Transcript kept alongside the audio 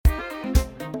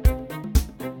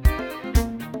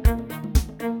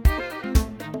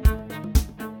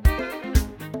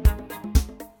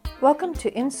Welcome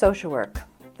to In Social Work,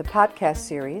 the podcast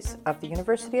series of the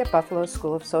University at Buffalo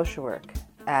School of Social Work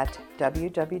at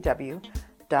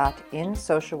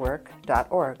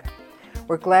www.insocialwork.org.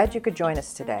 We're glad you could join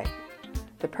us today.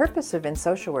 The purpose of In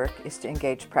Social Work is to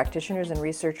engage practitioners and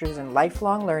researchers in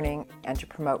lifelong learning and to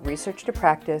promote research to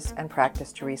practice and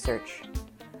practice to research.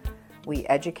 We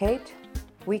educate,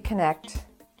 we connect,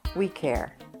 we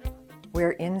care.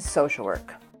 We're in social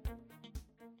work.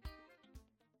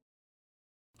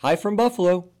 Hi from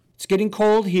Buffalo. It's getting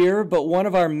cold here, but one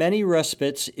of our many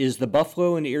respites is the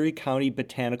Buffalo and Erie County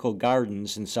Botanical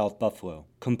Gardens in South Buffalo.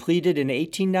 Completed in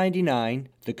 1899,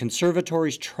 the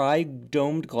conservatory's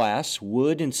tri-domed glass,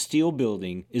 wood, and steel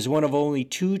building is one of only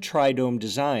two tri-dome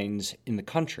designs in the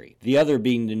country, the other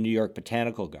being the New York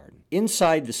Botanical Garden.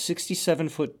 Inside the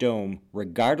 67-foot dome,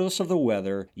 regardless of the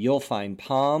weather, you'll find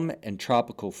palm and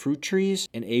tropical fruit trees,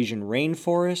 an Asian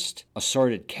rainforest,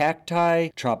 assorted cacti,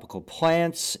 tropical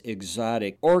plants,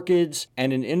 exotic orchids,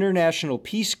 and an international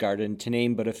peace garden, to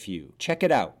name but a few. Check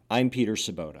it out. I'm Peter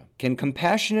Sabota. Can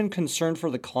compassion and concern for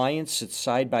the client sit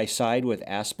side by side with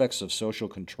aspects of social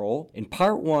control? In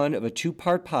part one of a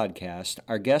two-part podcast,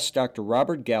 our guest, Dr.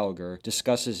 Robert Gallagher,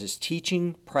 discusses his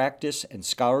teaching, practice, and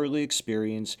scholarly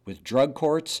experience with drug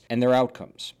courts and their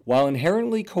outcomes. While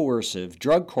inherently coercive,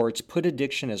 drug courts put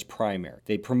addiction as primary.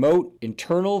 They promote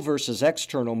internal versus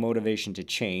external motivation to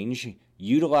change,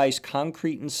 utilize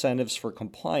concrete incentives for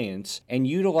compliance, and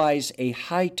utilize a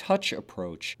high-touch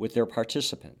approach with their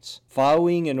participants.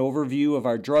 Following an overview of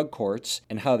our drug courts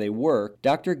and how they work,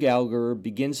 Dr. Gallagher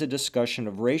begins a discussion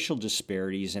of racial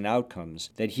disparities and outcomes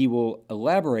that he will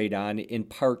elaborate on in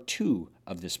part two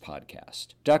of this podcast.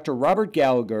 Dr. Robert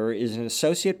Gallagher is an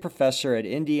associate professor at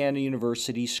Indiana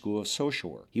University School of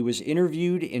Social Work. He was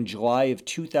interviewed in July of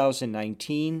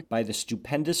 2019 by the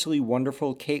stupendously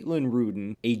wonderful Caitlin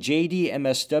Rudin, a JD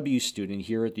MSW student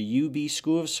here at the UB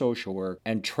School of Social Work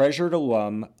and treasured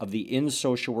alum of the In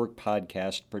Social Work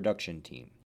podcast production team.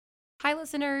 Hi,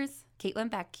 listeners. Caitlin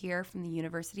Beck here from the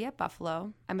University at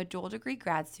Buffalo. I'm a dual degree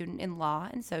grad student in law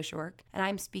and social work, and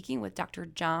I'm speaking with Dr.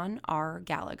 John R.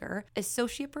 Gallagher,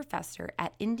 associate professor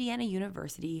at Indiana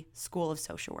University School of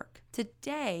Social Work.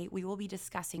 Today, we will be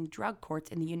discussing drug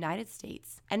courts in the United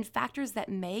States and factors that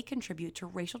may contribute to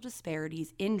racial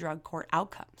disparities in drug court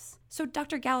outcomes. So,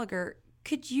 Dr. Gallagher,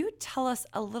 could you tell us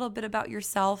a little bit about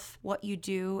yourself, what you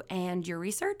do, and your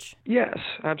research? Yes,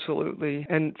 absolutely.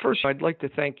 And first, I'd like to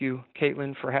thank you,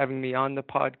 Caitlin, for having me on the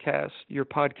podcast. Your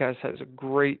podcast has a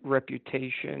great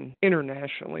reputation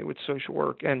internationally with social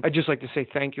work, and I'd just like to say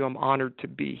thank you. I'm honored to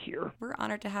be here. We're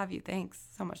honored to have you. Thanks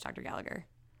so much, Dr. Gallagher.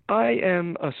 I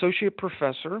am associate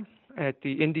professor at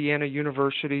the Indiana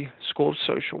University School of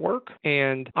Social Work,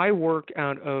 and I work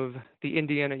out of the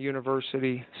Indiana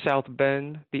University South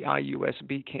Bend, the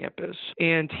IUSB campus.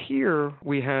 And here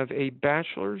we have a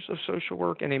Bachelor's of Social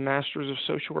Work and a Master's of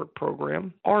Social Work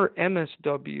program. Our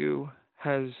MSW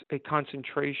has a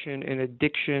concentration in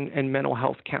addiction and mental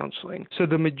health counseling. So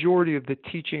the majority of the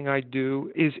teaching I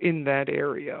do is in that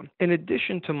area. In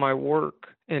addition to my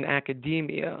work in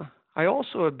academia, I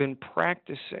also have been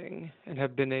practicing and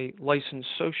have been a licensed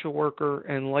social worker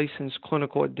and licensed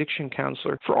clinical addiction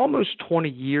counselor for almost 20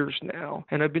 years now,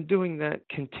 and I've been doing that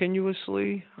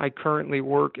continuously. I currently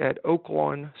work at Oak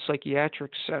Lawn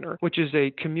Psychiatric Center, which is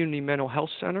a community mental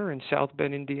health center in South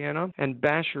Bend, Indiana, and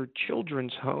Basher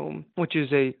Children's Home, which is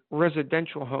a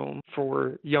residential home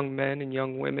for young men and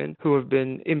young women who have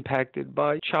been impacted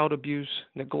by child abuse,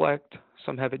 neglect.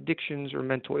 Some have addictions or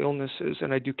mental illnesses,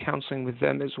 and I do counseling with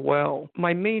them as well.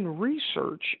 My main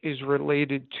research is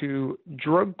related to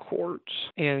drug courts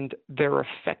and their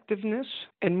effectiveness,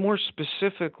 and more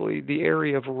specifically, the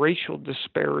area of racial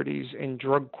disparities in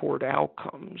drug court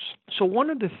outcomes. So one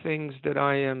of the things that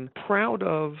I am proud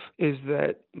of is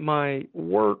that my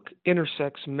work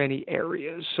intersects many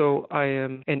areas. So I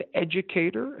am an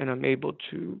educator, and I'm able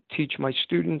to teach my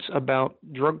students about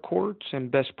drug courts and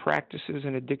best practices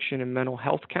in addiction and mental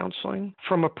health counseling.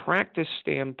 From a practice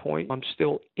standpoint, I'm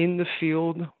still in the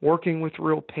field, working with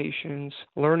real patients,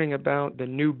 learning about the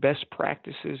new best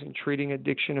practices in treating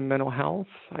addiction and mental health.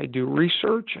 I do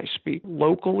research. I speak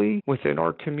locally within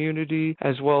our community,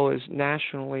 as well as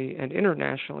nationally and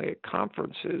internationally at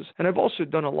conferences. And I've also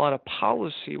done a lot of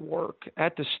policy work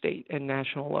at the state and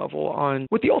national level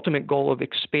with the ultimate goal of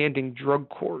expanding drug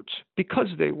courts because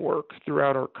they work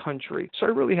throughout our country. So I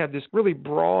really have this really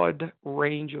broad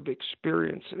range of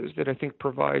experiences that I think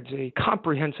provides a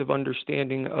comprehensive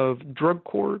understanding of drug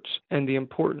courts and the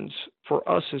importance for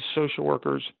us as social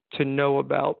workers to know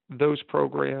about those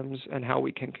programs and how we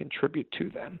can contribute to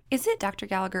them. Is it, Dr.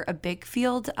 Gallagher, a big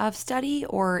field of study,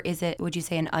 or is it, would you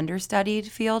say, an understudied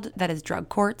field, that is drug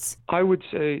courts? I would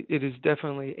say it is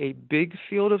definitely a big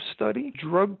field of study.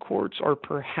 Drug courts are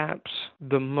perhaps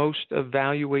the most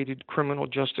evaluated criminal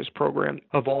justice program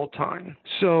of all time.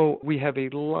 So we have a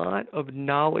lot of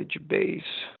knowledge base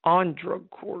on drug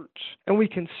courts, and we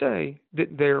can say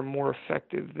that they're more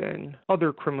effective than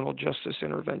other criminal justice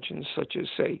interventions, such as,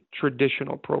 say,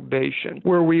 traditional probation.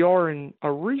 Where we are in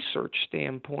a research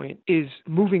standpoint is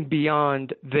moving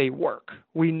beyond they work.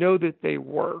 We know that they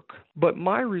work, but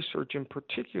my research in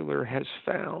particular has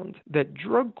found that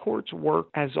drug courts work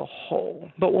as a whole.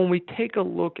 But when we take a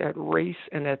look at race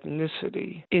and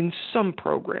ethnicity in some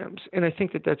programs, and I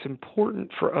think that that's important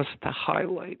for us to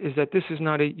highlight, is that this is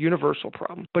not a universal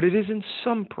problem, but it is in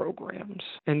some programs,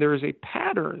 and there is a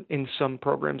pattern in some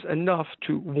programs enough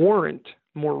to warrant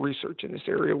more research in this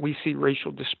area. We see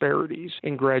racial disparities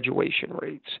in graduation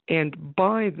rates. And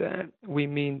by that, we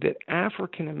mean that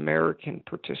African American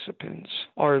participants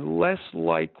are less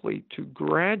likely to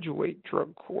graduate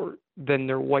drug court than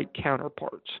their white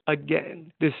counterparts.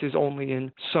 Again, this is only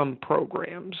in some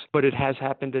programs, but it has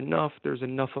happened enough. There's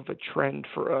enough of a trend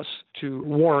for us to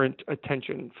warrant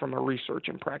attention from a research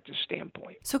and practice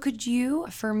standpoint. So could you,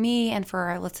 for me and for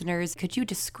our listeners, could you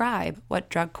describe what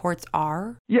drug courts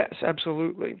are? Yes,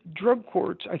 absolutely. Drug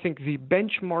courts, I think the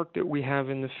benchmark that we have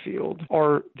in the field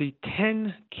are the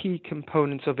 10 key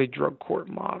components of a drug court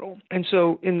model. And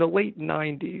so in the late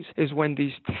 90s is when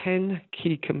these 10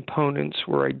 key components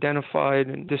were identified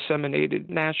and disseminated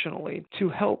nationally to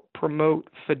help promote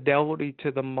fidelity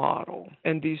to the model.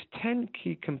 And these 10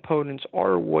 key components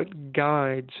are what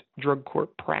guides drug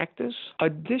court practice.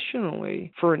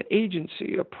 Additionally, for an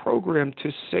agency, a program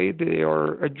to say they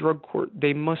are a drug court,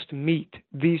 they must meet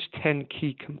these 10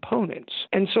 key components.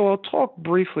 And so I'll talk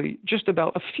briefly just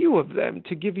about a few of them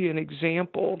to give you an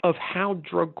example of how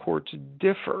drug courts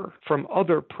differ from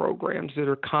other programs that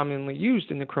are commonly used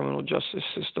in the criminal justice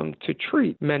system to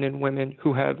treat men and women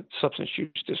who have substance use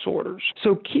disorders.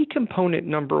 So key component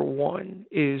number one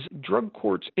is drug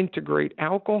courts integrate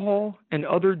alcohol and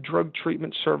other drug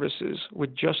treatment services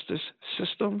with justice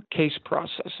system case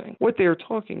processing. What they are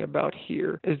talking about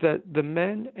here is that the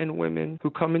men and women who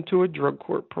come into a drug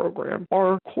court program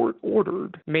are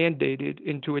court-ordered, mandated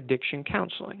into addiction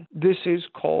counseling. This is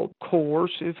called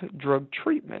coercive drug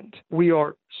treatment. We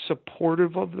are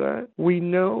supportive of that. We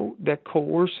know that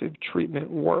coercive treatment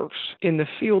works. In the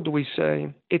field, we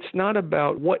say it's not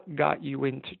about what got you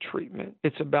into treatment.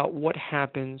 It's about what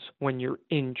happens when you're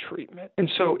in treatment. And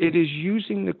so it is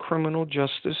using the criminal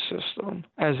justice system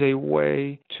as a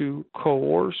way to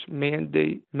coerce,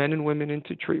 mandate men and women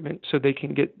into treatment so they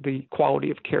can get the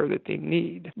quality of care that they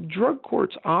need. Drug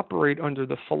courts operate under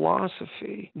the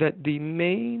philosophy that the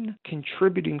main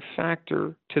contributing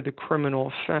factor to the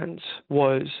criminal offense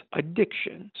was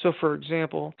addiction. So, for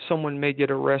example, someone may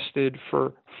get arrested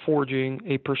for forging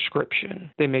a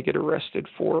prescription. They may get arrested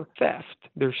for theft.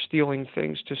 They're stealing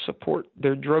things to support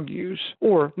their drug use.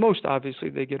 Or, most obviously,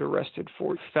 they get arrested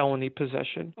for felony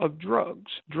possession of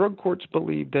drugs. Drug courts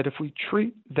believe that if we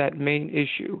treat that main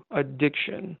issue,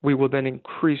 addiction, we will then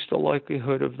increase the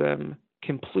likelihood of them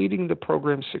completing the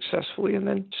program successfully and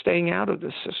then staying out of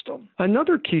the system.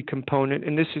 Another key component,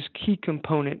 and this is key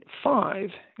component 5,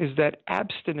 is that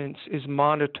abstinence is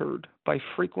monitored by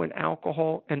frequent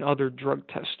alcohol and other drug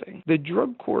testing. The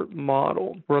drug court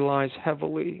model relies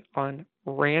heavily on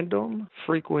random,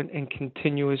 frequent, and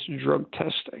continuous drug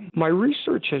testing. My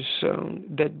research has shown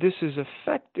that this is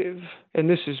effective, and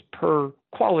this is per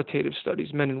qualitative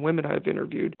studies, men and women I've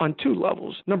interviewed, on 2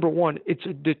 levels. Number one, it's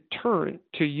a deterrent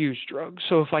to use drugs.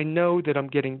 So if I know that I'm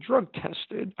getting drug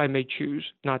tested, I may choose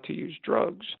not to use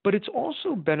drugs. But it's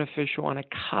also beneficial on a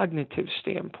cognitive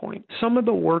standpoint. Some of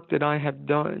the work that I have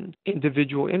done,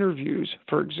 individual interviews,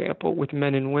 for example, with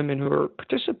men and women who are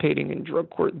participating in drug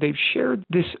court, they've shared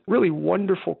this really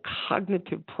wonderful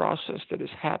cognitive process that has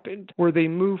happened where they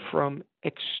move from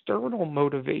external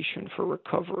motivation for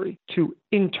recovery to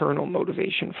internal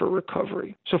motivation for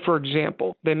recovery. So, for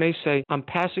example, they may say, I'm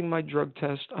passing my drug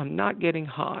test, I'm not getting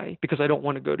high because I don't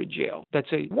want to go to jail.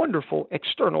 That's a wonderful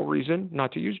external reason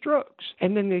not to use drugs.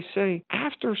 And then they say,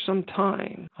 after some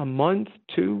time, a month,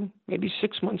 2, maybe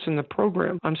 6 months in the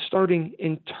program, I'm starting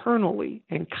internally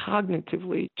and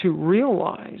cognitively to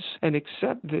realize and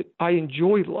accept that I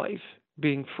enjoy life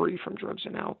being free from drugs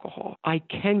and alcohol. I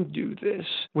can do this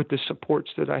with the supports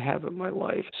that I have in my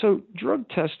life. So drug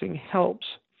testing helps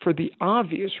for the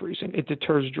obvious reason it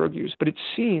deters drug use, but it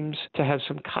seems to have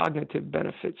some cognitive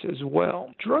benefits as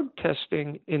well. Drug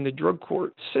testing in the drug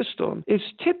court system is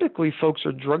typically folks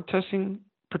are drug testing,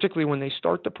 particularly when they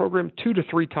start the program, 2 to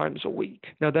 3 times a week.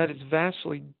 Now, that is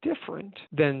vastly different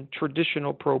than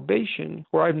traditional probation,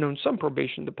 where I've known some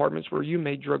probation departments where you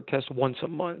may drug test once a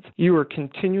month. You are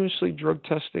continuously drug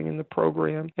testing in the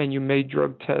program, and you may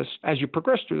drug test as you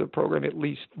progress through the program at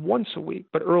least once a week,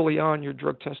 but early on you're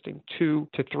drug testing 2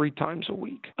 to 3 times a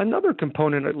week. Another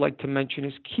component I'd like to mention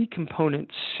is key component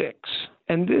 6.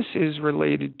 And this is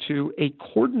related to a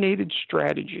coordinated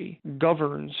strategy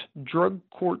governs drug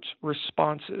courts'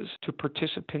 responses to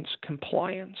participants'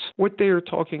 compliance. What they are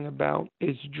talking about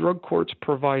is drug courts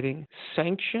providing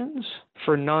sanctions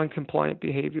for non-compliant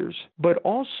behaviors, but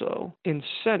also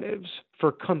incentives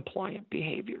for compliant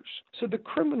behaviors. So the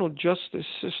criminal justice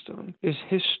system is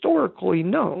historically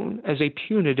known as a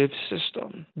punitive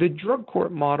system. The drug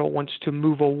court model wants to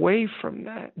move away from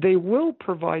that. They will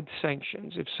provide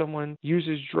sanctions if someone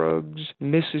uses drugs,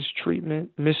 misses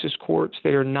treatment, misses courts,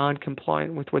 they are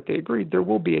non-compliant with what they agreed, there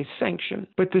will be a sanction.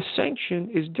 But the sanction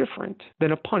is different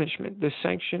than a punishment. The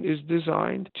sanction is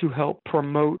designed to help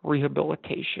promote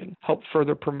rehabilitation, help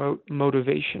further promote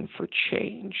motivation for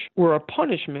change, where a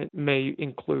punishment may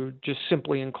include just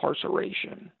simply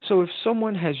incarceration. So if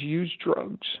someone has used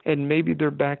drugs and maybe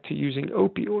they're back to using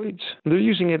opioids, they're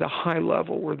using it at a high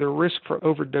level where their risk for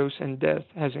overdose and death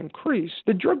has increased,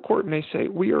 the drug court may say,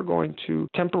 we are going to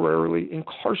temporarily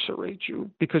incarcerate you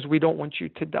because we don't want you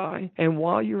to die. And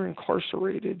while you're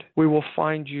incarcerated, we will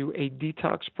find you a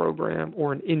detox program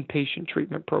or an inpatient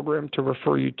treatment program to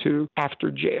refer you to after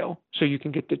jail so you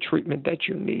can get the treatment that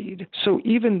you need. So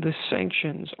even the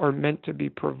sanctions are meant to be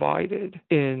provided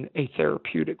in a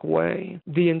therapeutic way.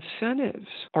 The incentives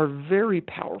are very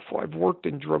powerful. I've worked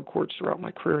in drug courts throughout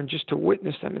my career, and just to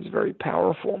witness them is very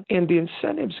powerful. And the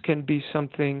incentives can be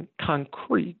something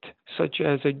concrete, such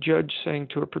as a judge saying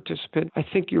to a participant, I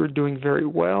think you are doing very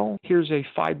well. Here's a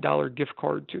 $5 gift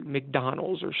card to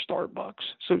McDonald's or Starbucks.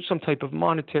 So some type of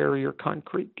monetary or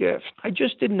concrete gift. I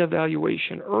just did an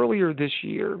evaluation earlier this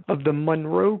year of the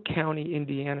Monroe County,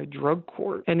 Indiana Drug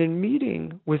Court. And in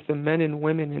meeting with the men and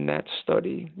women in that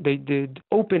study, they did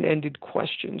open-ended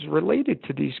questions related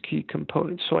to these key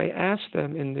components. So I asked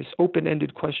them in this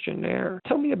open-ended questionnaire,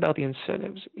 tell me about the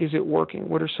incentives. Is it working?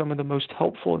 What are some of the most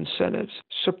helpful incentives?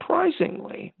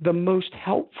 Surprisingly, the most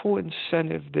helpful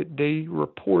incentive that they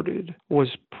reported was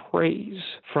praise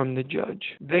from the judge.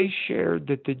 They shared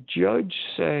that the judge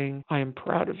saying, I am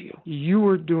proud of you, you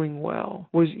are doing well,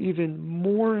 was even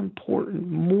more important,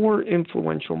 more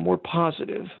influential, more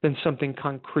positive than something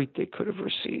concrete they could have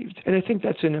received. And I think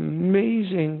that's an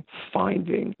amazing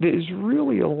finding that is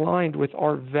really aligned with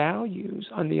our values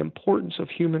on the importance of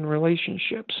human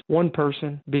relationships. One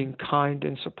person being kind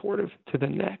and supportive to the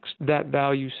next. That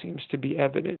value seems to be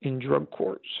evident in drug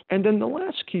courts. And then the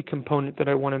last key component that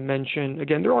I want to mention,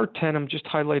 again, there are 10, I'm just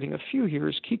highlighting a few here,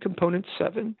 is key component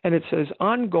 7. And it says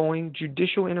ongoing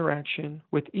judicial interaction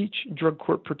with each drug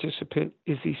court participant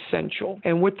is essential.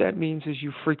 And what that means is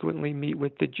you frequently meet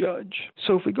with the judge.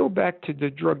 So if we go back to the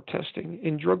drug testing,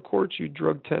 in drug courts, you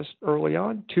drug test early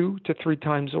on 2 to 3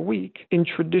 times a week. In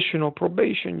traditional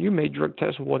probation, you may drug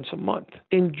test once a month.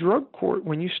 In drug court,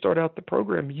 when you start out the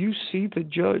program, you see the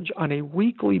judge on a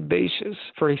weekly basis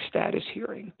for a status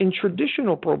hearing. In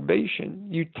traditional probation,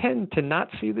 you tend to not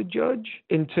see the judge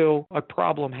until a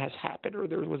problem has happened or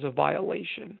there was a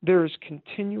violation. There is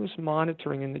continuous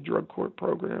monitoring in the drug court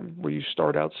program where you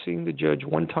start out seeing the judge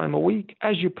 1 time a week.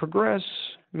 As you progress,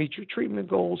 meet your treatment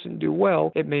goals and do well,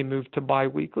 it may move to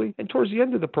biweekly. And towards the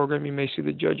end of the program, you may see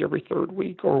the judge every 3rd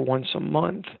week or once a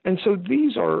month. And so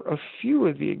these are a few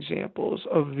of the examples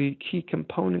of the key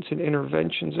components and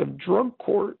interventions of drug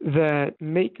court that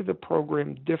make the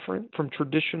program different from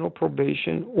traditional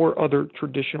probation or other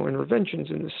traditional interventions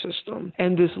in the system.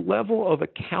 And this level of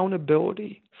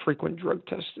accountability, frequent drug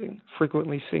testing,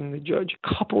 frequently seeing the judge,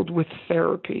 coupled with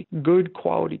therapy, good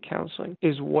quality counseling,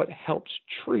 is what helps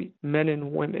treat men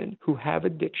and women who have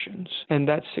addictions. And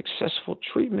that successful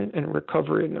treatment and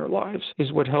recovery in their lives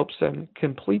is what helps them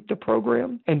complete the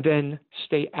program and then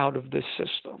stay out of the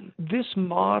system. This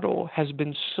model has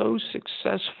been so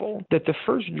successful that the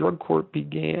first drug court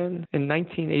began in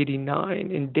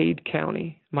 1989 in Dade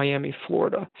County, Miami,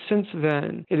 Florida. Since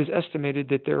then, it is estimated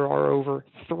that there are over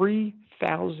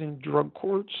 3,000 drug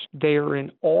courts. They are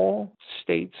in all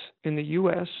states in the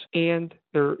U.S. and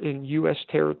they're in U.S.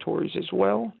 territories as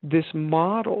well. This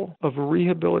model of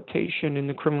rehabilitation in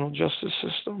the criminal justice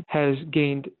system has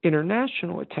gained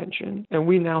international attention, and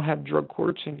we now have drug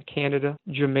courts in Canada,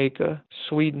 Jamaica,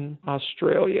 Sweden,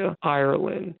 Australia,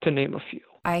 Ireland, to name a few.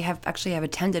 I have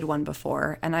attended one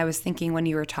before, and I was thinking when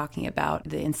you were talking about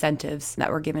the incentives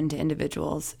that were given to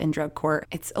individuals in drug court,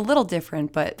 it's a little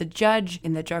different, but the judge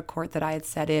in the drug court that I had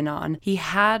sat in on, he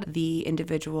had the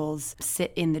individuals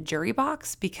sit in the jury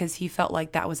box because he felt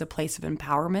like that was a place of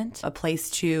empowerment, a place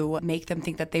to make them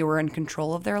think that they were in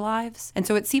control of their lives. And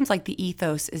so it seems like the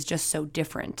ethos is just so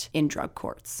different in drug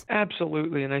courts.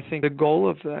 Absolutely, and I think the goal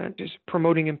of that is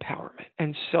promoting empowerment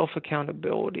and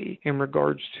self-accountability in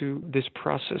regards to this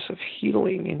process of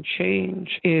healing and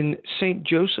change. In St.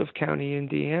 Joseph County,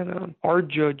 Indiana, our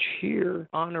judge here,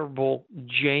 Honorable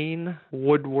Jane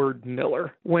Woodward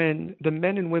Miller, when the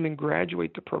men and women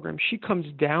graduate the program, she comes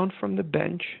down from the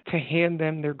bench to hand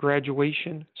them their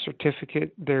graduation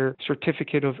certificate, their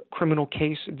certificate of criminal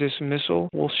case dismissal,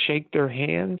 will shake their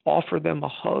hand, offer them a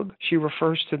hug. She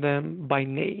refers to them by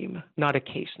name, not a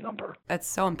case number. That's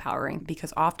so empowering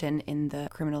because often in the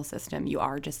criminal system, you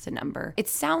are just a number. It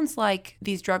sounds like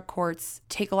these drug courts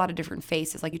take a lot of different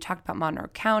faces. Like you talked about Monroe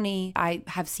County. I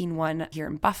have seen one here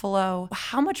in Buffalo.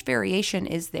 How much variation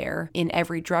is there in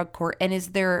every drug court? And is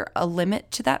there a limit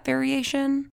to that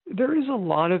variation? There is a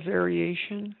lot of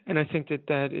variation, and I think that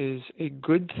that is a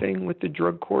good thing with the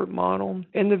drug court model.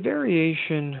 And the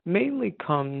variation mainly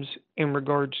comes in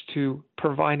regards to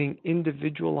providing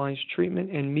individualized treatment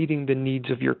and meeting the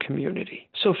needs of your community.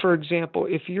 So, for example,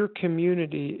 if your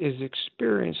community is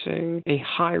experiencing a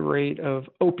high rate of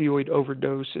opioid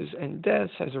overdoses and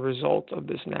deaths as a result of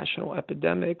this national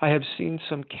epidemic, I have seen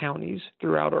some counties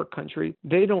throughout our country,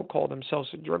 they don't call themselves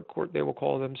a drug court, they will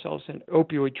call themselves an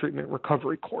opioid treatment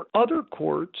recovery court. Other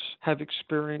courts have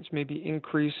experienced maybe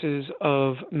increases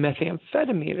of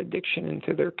methamphetamine addiction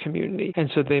into their community,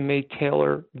 and so they may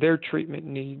tailor their treatment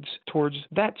needs towards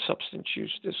that substance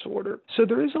use disorder. So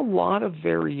there is a lot of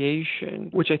variation,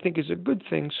 which I think is a good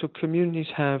thing, so communities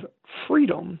have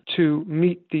freedom to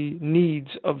meet the needs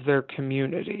of their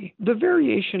community. The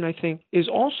variation, I think, is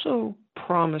also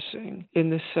promising in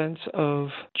the sense of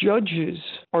judges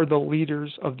are the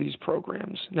leaders of these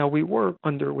programs. Now, we work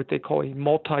under what they call a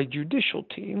multi-judicial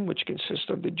team, which consists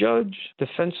of the judge,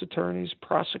 defense attorneys,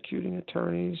 prosecuting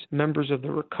attorneys, members of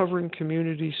the recovering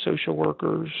community, social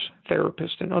workers,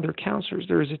 therapists, and other counselors.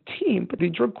 There is a team, but the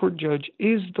drug court judge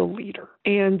is the leader.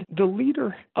 And the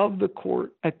leader of the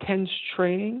court attends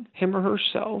training, him or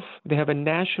herself. They have a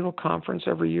national conference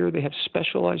every year. They have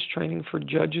specialized training for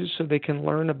judges so they can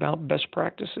learn about best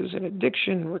practices in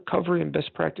addiction, recovery, and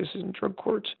best practices in drug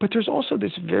courts. But there's also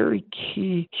this very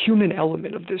key human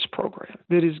element of this program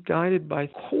that is guided by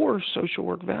core social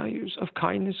work values of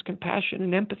kindness, compassion,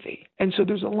 and empathy. And so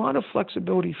there's a lot of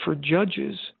flexibility for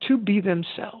judges to be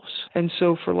themselves. And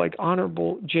so for like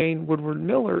Honorable Jane Woodward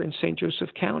Miller in St. Joseph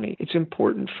County, it's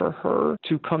important for her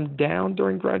to come down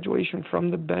during graduation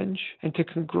from the bench and to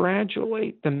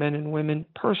congratulate the men and women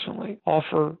personally,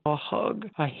 offer a hug,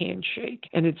 a handshake.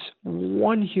 And it's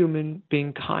one human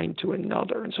being kind to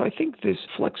another. And so I think this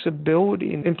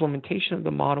flexibility and implementation of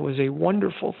the model is a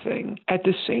wonderful thing. At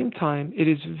the same time, it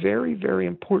is very, very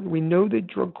important. We know that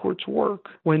drug courts work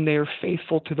when they are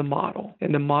faithful to the model.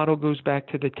 And the model goes back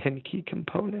to the 10 key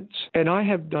components. And I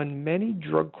have done many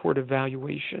drug court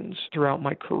evaluations throughout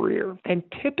my career. And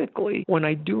typically, when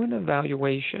I do an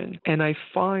evaluation and I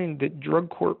find that drug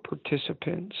court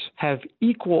participants have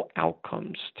equal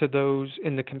outcomes to those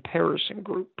in the comparison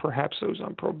group, perhaps those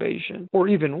on probation, or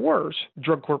even worse,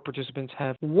 drug court participants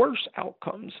have worse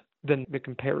outcomes than the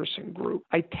comparison group,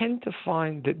 I tend to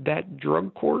find that that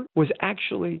drug court was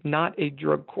actually not a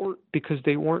drug court because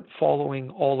they weren't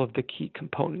following all of the key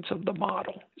components of the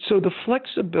model. So the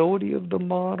flexibility of the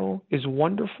model is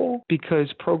wonderful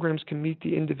because programs can meet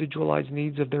the individualized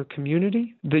needs of their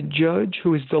community. The judge,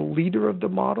 who is the leader of the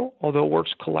model, although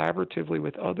works collaboratively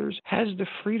with others, has the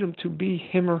freedom to be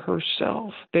him or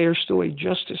herself. They are still a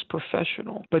justice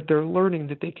professional, but they're learning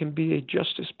that they can be a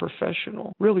justice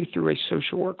professional really through a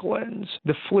social work lens.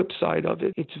 The flip side of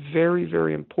it, it's very,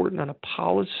 very important on a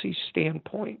policy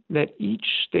standpoint that each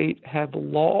state have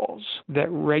laws that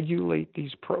regulate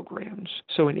these programs.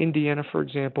 So in Indiana, for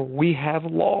example, we have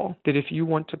law that if you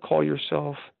want to call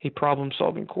yourself a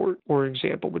problem-solving court, or an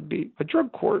example would be a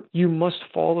drug court, you must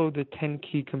follow the 10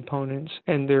 key components,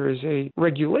 and there is a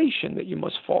regulation that you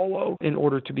must follow in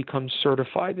order to become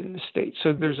certified in the state.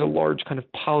 So there's a large kind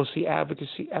of policy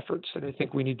advocacy efforts that I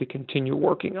think we need to continue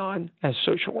working on as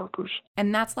social workers.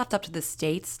 And that's left up to the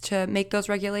states to make those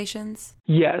regulations?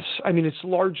 Yes. I mean, it's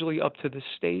largely up to the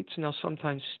states. Now,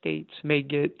 sometimes states may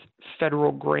get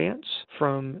federal grants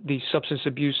from the Substance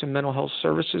Abuse and Mental Health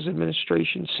Services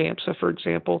Administration, SAMHSA, for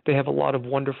example. They have a lot of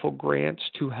wonderful grants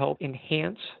to help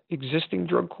enhance existing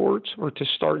drug courts or to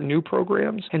start new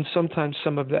programs. And sometimes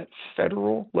some of that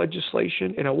federal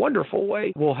legislation, in a wonderful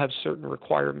way, will have certain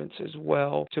requirements as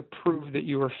well to prove that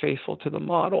you are faithful to the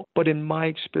model. But in my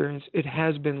experience, it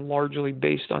has been largely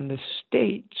based on the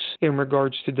states in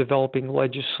regards to developing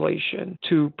legislation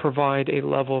to provide a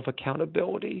level of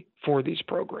accountability for these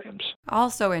programs.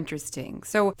 Also interesting.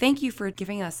 So thank you for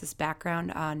giving us this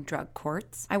background on drug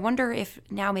courts. I wonder if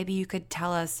now maybe you could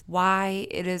tell us why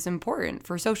it is important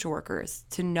for social workers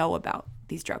to know about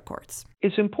these drug courts.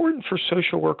 It's important for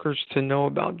social workers to know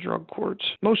about drug courts,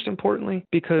 most importantly,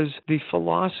 because the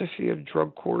philosophy of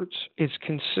drug courts is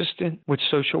consistent with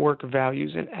social work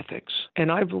values and ethics.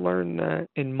 And I've learned that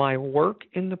in my work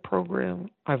in the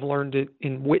program. I've learned it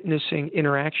in witnessing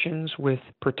interactions with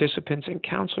participants and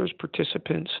counselors,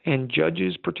 participants and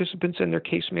judges, participants and their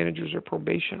case managers or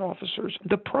probation officers.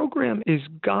 The program is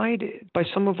guided by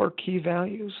some of our key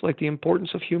values, like the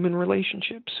importance of human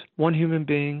relationships, one human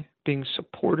being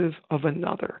supportive of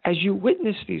another. As you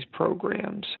witness these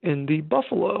programs in the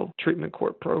Buffalo Treatment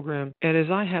Court program, and as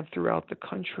I have throughout the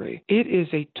country, it is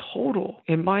a total,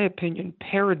 in my opinion,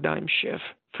 paradigm shift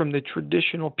from the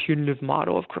traditional punitive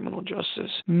model of criminal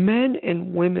justice. Men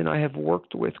and women I have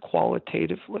worked with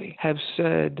qualitatively have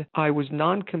said, I was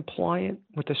non-compliant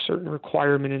with a certain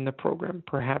requirement in the program.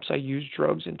 Perhaps I used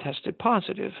drugs and tested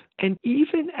positive. And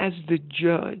even as the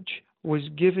judge was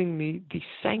giving me the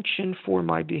sanction for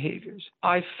my behaviors,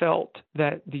 I felt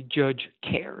that the judge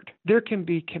cared. There can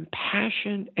be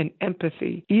compassion and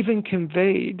empathy even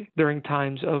conveyed during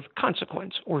times of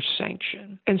consequence or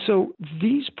sanction. And so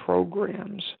these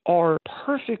programs are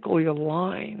perfectly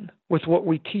aligned with what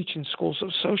we teach in schools of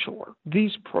social work.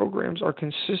 These programs are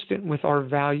consistent with our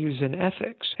values and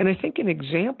ethics. And I think an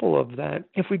example of that,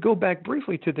 if we go back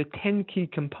briefly to the 10 key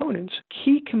components,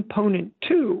 key component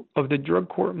 2 of the drug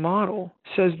court model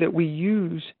says that we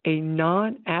use a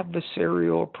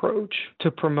non-adversarial approach to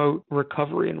promote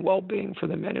recovery and well-being for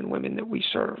the men and women that we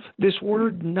serve. This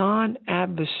word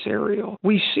non-adversarial,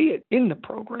 we see it in the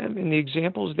program in the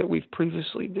examples that we've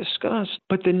previously discussed,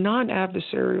 but the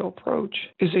non-adversarial approach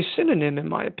is a synonym, in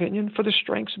my opinion, for the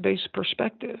strengths-based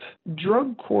perspective.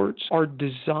 Drug courts are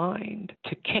designed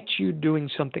to catch you doing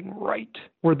something right,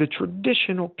 where the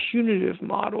traditional punitive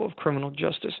model of criminal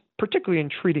justice, particularly in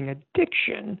treating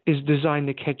addiction, is designed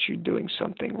to catch you doing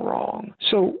something wrong.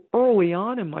 So early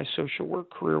on in my social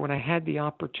work career, when I had the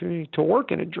opportunity to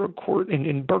work in a drug court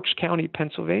in Berks County,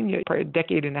 Pennsylvania, probably a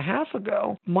decade and a half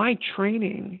ago, my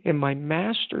training in my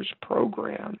master's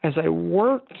program, as I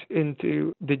worked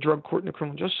into the drug court and the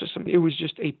criminal justice system, it was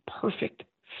just a perfect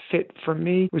fit for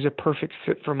me. It was a perfect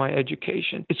fit for my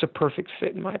education. It's a perfect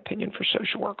fit, in my opinion, for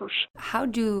social workers. How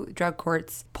do drug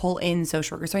courts pull in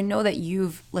social workers? So I know that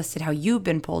you've listed how you've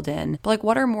been pulled in, but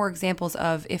what are more examples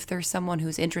of if there's someone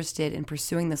who's interested in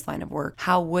pursuing this line of work,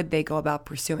 how would they go about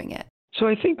pursuing it? So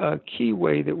I think a key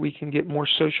way that we can get more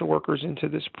social workers into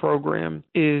this program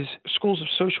is schools of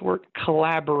social work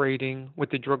collaborating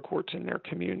with the drug courts in their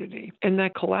community. And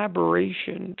that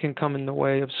collaboration can come in the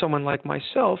way of someone like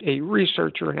myself, a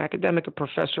researcher, an academic, a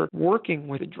professor, working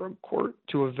with a drug court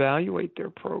to evaluate their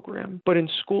program. But in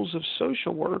schools of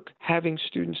social work, having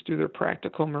students do their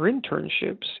practicum or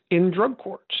internships in drug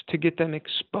courts to get them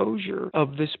exposure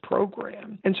of this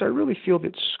program. And so I really feel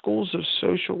that schools of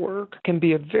social work can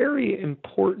be a very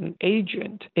important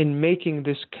agent in making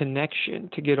this connection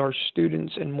to get our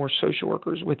students and more social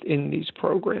workers within these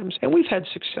programs. And we've had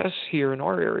success here in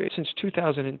our area since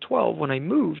 2012 when I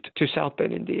moved to South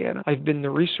Bend, Indiana. I've been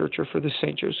the researcher for the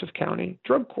St. Joseph County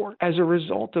Drug Court. As a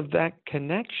result of that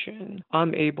connection,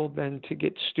 I'm able then to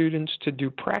get students to do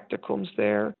practicums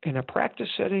there. In a practice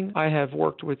setting, I have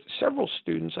worked with several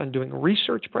students on doing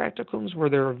research practicums where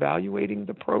they're evaluating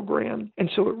the program. And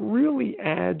so it really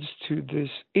adds to this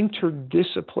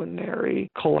interdisciplinary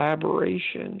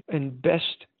collaboration and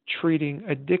best treating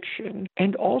addiction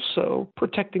and also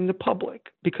protecting the public,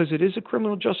 because it is a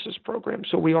criminal justice program.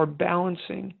 So we are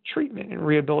balancing treatment and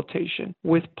rehabilitation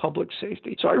with public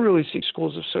safety. So I really see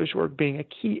schools of social work being a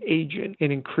key agent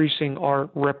in increasing our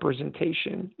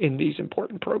representation in these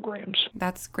important programs.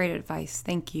 That's great advice.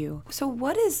 Thank you. So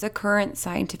what is the current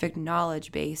scientific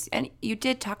knowledge base? And you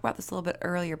did talk about this a little bit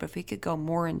earlier, but if we could go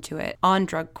more into it on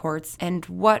drug courts, and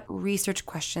what research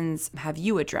questions have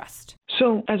you addressed?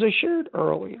 So, as I shared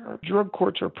earlier, drug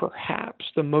courts are perhaps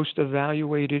the most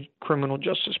evaluated criminal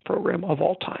justice program of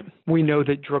all time. We know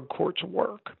that drug courts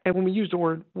work. And when we use the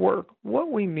word work, what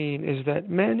we mean is that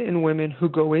men and women who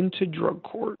go into drug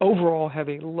court overall have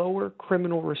a lower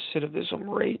criminal recidivism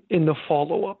rate in the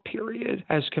follow-up period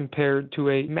as compared to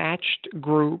a matched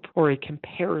group or a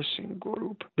comparison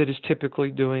group that is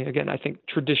typically doing, again, I think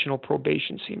traditional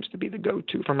probation seems to be the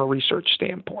go-to from a research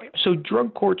standpoint. So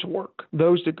drug courts work.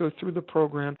 Those that go through the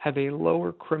program have a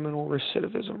lower criminal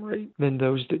recidivism rate than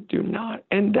those that do not.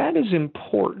 And that is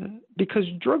important because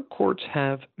drug courts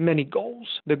have many goals.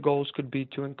 The goals could be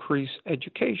to increase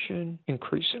education,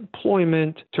 increase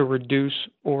employment, to reduce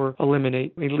or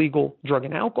eliminate illegal drug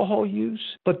and alcohol use.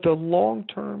 But the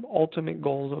long-term ultimate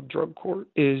goal of drug court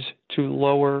is to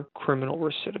lower criminal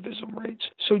recidivism rates.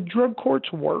 So drug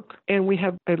courts work, and we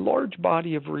have a large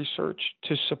body of research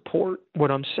to support what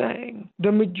I'm saying.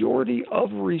 The majority of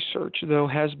research, though,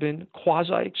 has been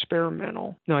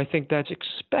quasi-experimental. Now, I think that's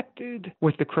expected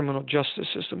with the criminal justice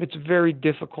system. It's very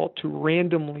difficult to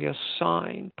randomly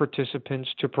assign participants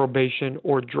to probation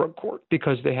or drug court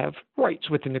because they have rights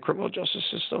within the criminal justice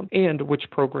system and which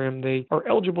program they are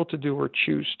eligible to do or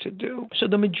choose to do. So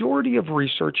the majority of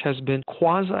research has been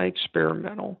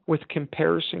quasi-experimental with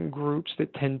comparison groups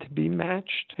that tend to be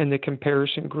matched, and the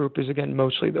comparison group is, again,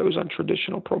 mostly those on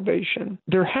traditional probation.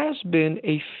 There has been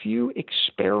a few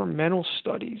experimental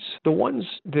studies. The ones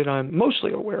that I'm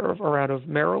mostly aware of are out of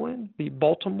Maryland, the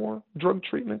Baltimore Drug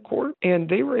Treatment Court, and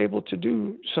they were able to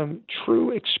do some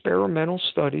true experimental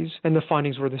studies, and the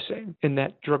findings were the same, in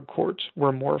that drug courts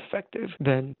were more effective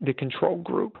than the control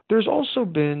group. There's also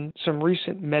been some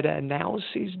recent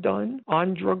meta-analyses done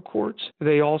on drug courts.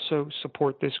 They also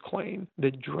support this claim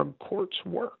that drug courts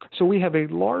work. So we have a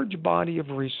large body of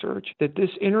research that this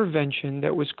intervention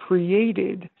that was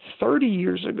created 30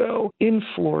 years ago in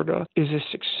Florida is a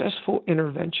successful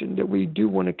intervention that we do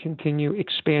want to continue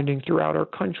expanding throughout our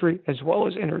country as well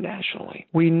as internationally.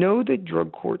 We know that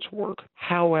drug courts work.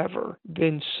 However,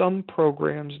 in some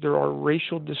programs, there are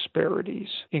racial disparities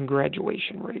in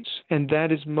graduation rates, and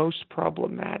that is most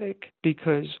problematic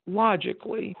because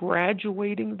logically,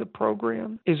 graduating the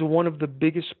program is one of the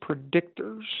biggest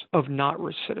predictors of not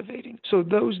recidivating. So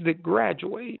those that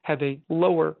graduate have a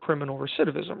lower criminal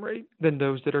recidivism rate than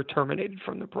those that are terminated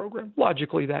from the program.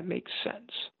 Logically, that makes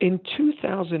sense. In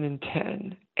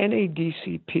 2010,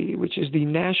 NADCP, which is the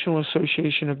National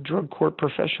Association of Drug Court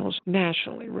Professionals,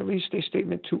 nationally released a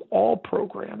statement to all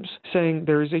programs saying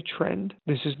there is a trend,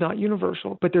 this is not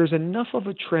universal, but there's enough of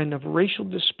a trend of racial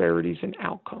disparities in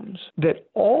outcomes that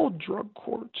all drug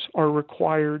courts are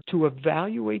required to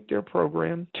evaluate their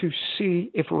program to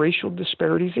see if racial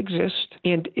disparities exist,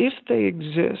 and if they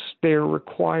exist, they are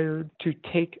required to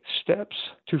take steps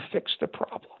to fix the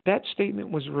problem. That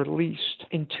statement was released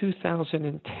in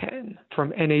 2010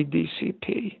 from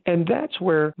NADCP, and that's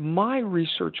where my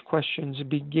research questions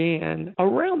began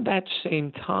around that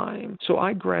same time. So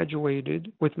I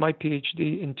graduated with my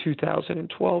PhD in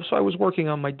 2012, so I was working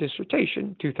on my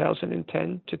dissertation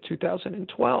 2010 to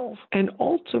 2012, and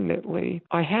ultimately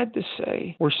I had to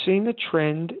say we're seeing a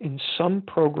trend in some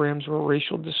programs where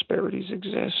racial disparities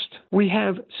exist. We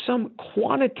have some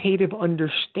quantitative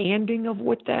understanding of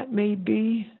what that may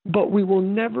be, but we will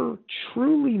never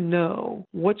truly know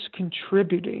what's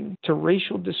contributing to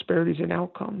racial disparities in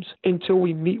outcomes until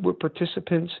we meet with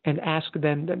participants and ask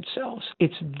them themselves.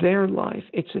 It's their life.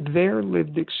 It's their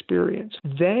lived experience.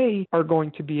 They are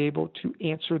going to be able to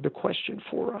answer the question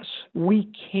for us.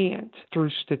 We can't through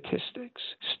statistics.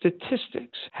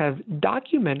 Statistics have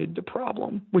documented the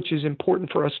problem, which is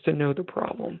important for us to know the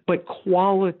problem, but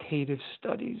qualitative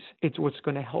studies, it's what's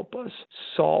going to help us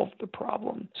solve the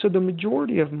problem. So the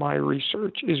majority of my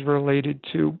research is related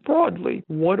to, broadly,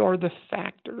 what are the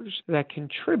factors that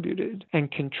contributed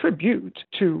and contribute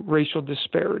to racial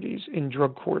disparities in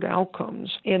drug court outcomes.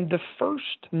 And the first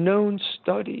known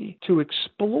study to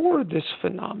explore this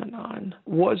phenomenon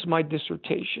was my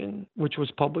dissertation, which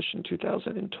was published in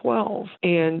 2012.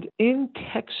 And in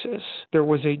Texas, there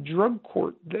was a drug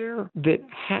court there that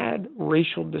had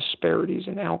racial disparities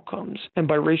in outcomes. And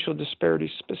by racial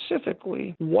disparities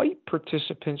specifically, white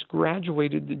participants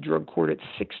graduated graduated the drug court at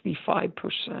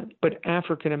 65%, but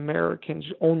African Americans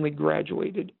only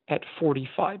graduated at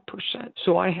 45%.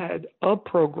 So I had a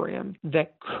program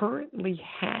that currently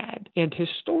had and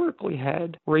historically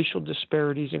had racial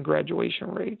disparities in graduation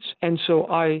rates. And so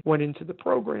I went into the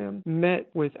program, met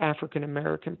with African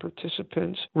American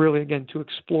participants, really again to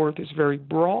explore this very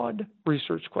broad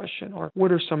research question, or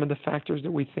what are some of the factors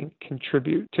that we think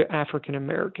contribute to African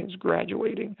Americans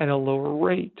graduating at a lower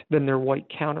rate than their white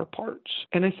counterparts.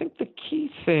 And I think the key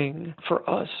thing for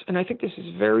us, and I think this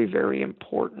is very, very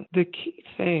important, the key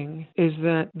thing is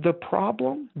that the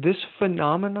problem, this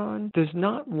phenomenon, does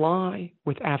not lie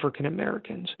with African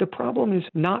Americans. The problem is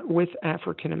not with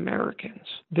African Americans.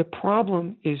 The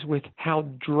problem is with how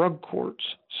drug courts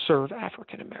serve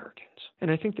African Americans. And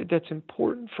I think that that's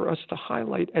important for us to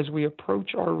highlight as we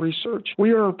approach our research.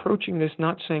 We are approaching this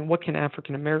not saying, what can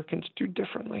African Americans do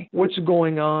differently? What's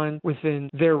going on within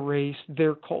their race,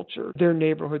 their culture, their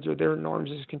neighborhoods, or their norms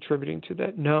is contributing to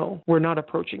that? No, we're not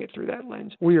approaching it through that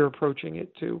lens. We are approaching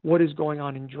it to what is going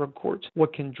on in drug courts.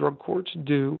 What can drug courts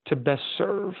do to best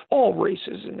serve all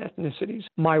races and ethnicities?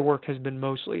 My work has been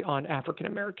mostly on African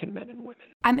American men and women.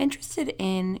 I'm interested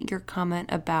in your comment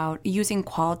about using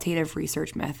qualitative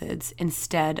research methods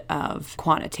instead of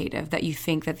quantitative, that you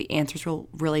think that the answers will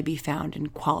really be found in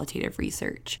qualitative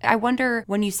research. I wonder,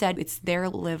 when you said it's their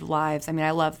lived lives, I mean,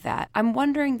 I love that. I'm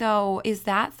wondering though, is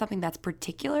that something that's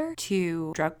particular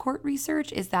to drug court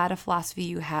research? Is that a philosophy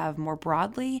you have more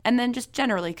broadly? And then just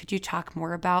generally, could you talk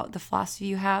more about the philosophy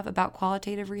you have about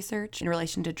qualitative research in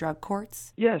relation to drug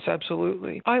courts? Yes,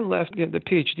 absolutely. I left the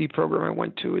PhD program I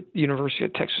went to at the University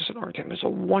of Texas at Arlington. It's a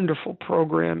wonderful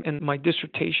program, and my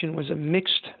dissertation was a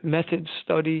mixed method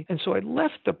study. And so I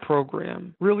left the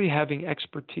program really having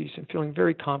expertise and feeling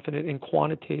very confident in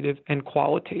quantitative and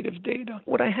qualitative data.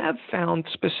 What I have found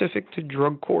specific to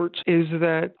drug courts is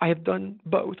that I have done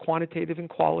both quantitative and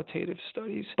qualitative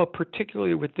studies, but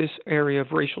particularly with this area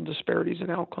of racial disparities in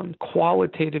outcomes,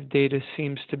 qualitative data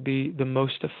seems to be the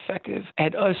most effective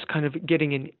at us kind of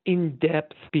getting an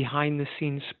in-depth,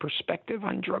 behind-the-scenes perspective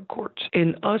on drug courts,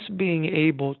 and us being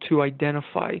able to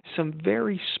identify some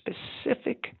very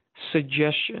specific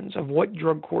suggestions of what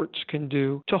drug courts can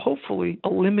do to hopefully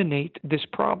eliminate this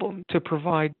problem, to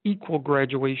provide equal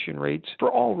graduation rates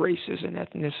for all races and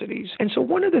ethnicities. And so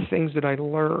one of the things that I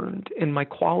learned in my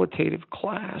qualitative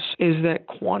class is that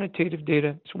quantitative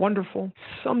data is wonderful.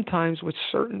 Sometimes with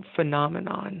certain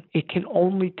phenomenon, it can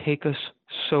only take us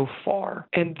so far.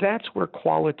 And that's where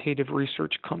qualitative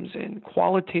research comes in.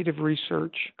 Qualitative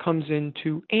research comes in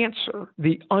to answer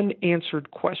the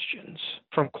unanswered questions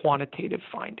from quantitative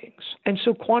findings. And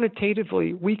so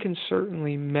quantitatively, we can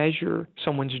certainly measure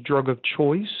someone's drug of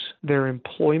choice, their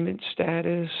employment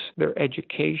status, their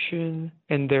education,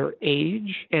 and their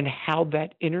age, and how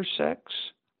that intersects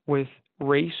with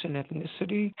race and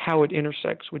ethnicity, how it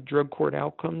intersects with drug court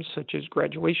outcomes such as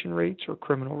graduation rates or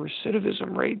criminal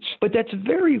recidivism rates. But that's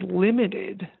very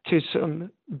limited to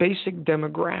some basic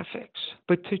demographics.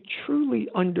 But to truly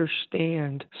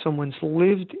understand someone's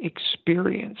lived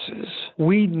experiences,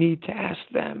 we need to ask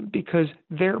them, because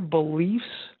their beliefs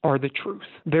are the truth.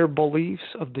 Their beliefs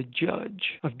of the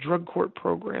judge, of drug court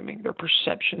programming, their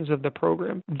perceptions of the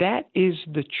program, that is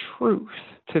the truth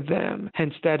to them.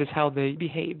 Hence, that is how they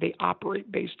behave. They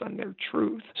operate based on their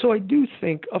truth. So I do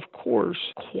think, of course,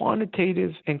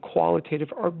 quantitative and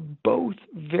qualitative are both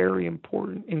very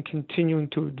important in continuing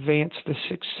to advance the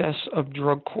success of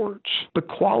drug courts. But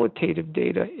qualitative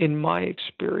data, in my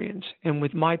experience and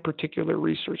with my particular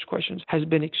research questions, has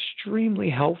been extremely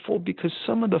helpful, because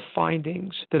some of the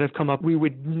findings that have come up, we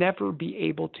would never be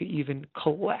able to even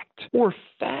collect or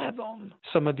fathom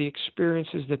some of the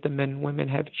experiences that the men and women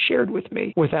have shared with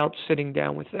me without sitting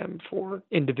down with them for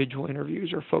individual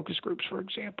interviews or focus groups, for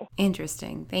example.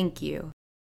 Interesting. Thank you.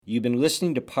 You've been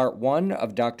listening to part 1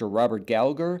 of Dr. Robert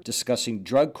Gallagher discussing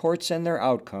drug courts and their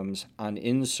outcomes on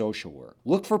In Social Work.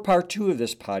 Look for part 2 of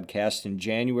this podcast in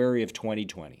January of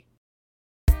 2020.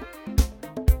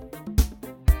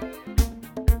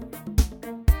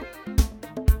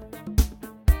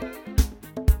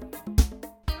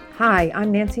 Hi,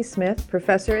 I'm Nancy Smith,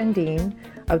 Professor and Dean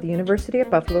of the University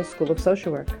at Buffalo School of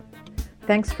Social Work.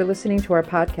 Thanks for listening to our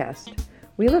podcast.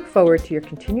 We look forward to your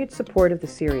continued support of the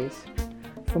series.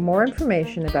 For more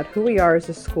information about who we are as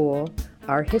a school,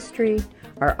 our history,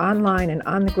 our online and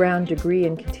on-the-ground degree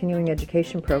and continuing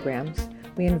education programs,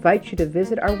 we invite you to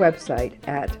visit our website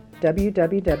at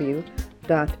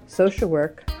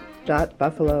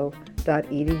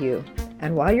www.socialwork.buffalo.edu.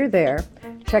 And while you're there,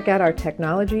 check out our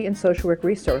Technology and Social Work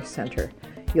Resource Center.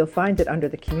 You'll find it under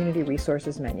the Community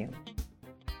Resources menu.